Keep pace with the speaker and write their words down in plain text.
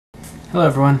Hello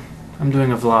everyone, I'm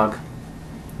doing a vlog.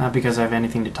 Not because I have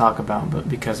anything to talk about, but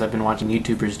because I've been watching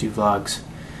YouTubers do vlogs,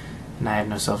 and I have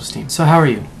no self-esteem. So how are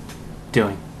you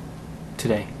doing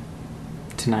today?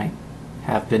 Tonight?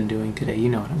 Have been doing today, you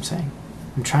know what I'm saying.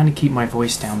 I'm trying to keep my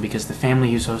voice down because the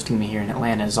family who's hosting me here in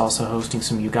Atlanta is also hosting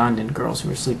some Ugandan girls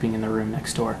who are sleeping in the room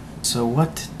next door. So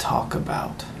what to talk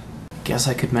about? Guess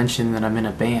I could mention that I'm in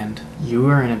a band. You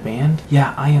are in a band?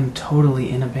 Yeah, I am totally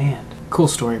in a band. Cool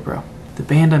story, bro. The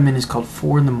band I'm in is called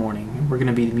 4 in the Morning, and we're going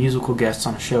to be the musical guests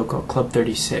on a show called Club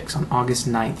 36 on August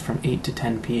 9th from 8 to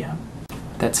 10 p.m.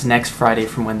 That's next Friday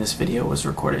from when this video was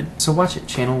recorded. So watch it.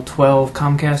 Channel 12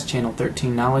 Comcast, Channel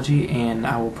 13 Nology, and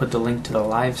I will put the link to the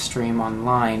live stream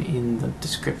online in the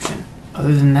description.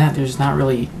 Other than that, there's not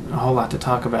really a whole lot to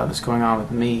talk about that's going on with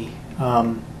me.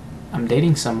 I'm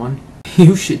dating someone.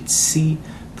 You should see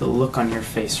the look on your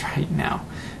face right now.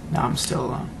 Now I'm still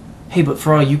alone. Hey, but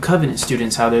for all you Covenant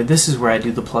students out there, this is where I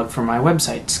do the plug for my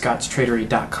website,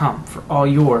 ScotsTradery.com, for all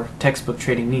your textbook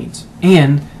trading needs.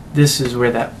 And this is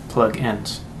where that plug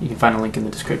ends. You can find a link in the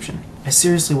description. I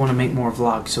seriously want to make more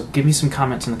vlogs, so give me some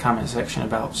comments in the comment section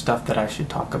about stuff that I should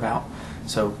talk about,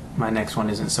 so my next one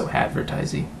isn't so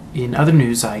advertising. In other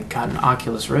news, I got an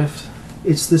Oculus Rift.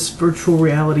 It's this virtual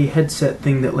reality headset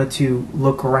thing that lets you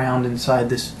look around inside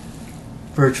this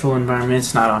virtual environment.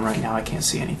 It's not on right now, I can't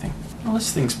see anything. Well,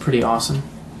 this thing's pretty awesome.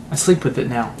 I sleep with it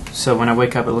now, so when I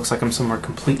wake up it looks like I'm somewhere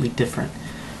completely different.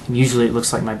 And usually it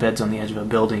looks like my bed's on the edge of a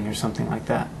building or something like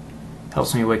that.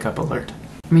 Helps me wake up alert.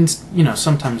 I mean, you know,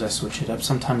 sometimes I switch it up.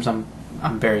 Sometimes I'm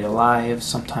buried alive,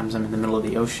 sometimes I'm in the middle of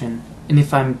the ocean. And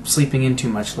if I'm sleeping in too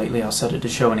much lately, I'll set it to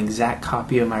show an exact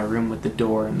copy of my room with the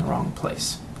door in the wrong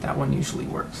place. That one usually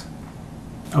works.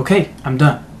 Okay, I'm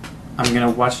done. I'm going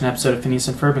to watch an episode of Phineas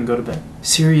and Ferb and go to bed.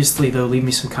 Seriously, though, leave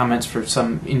me some comments for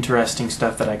some interesting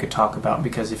stuff that I could talk about,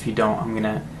 because if you don't, I'm going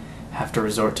to have to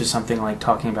resort to something like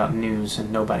talking about news,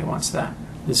 and nobody wants that.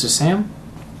 This is Sam.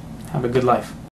 Have a good life.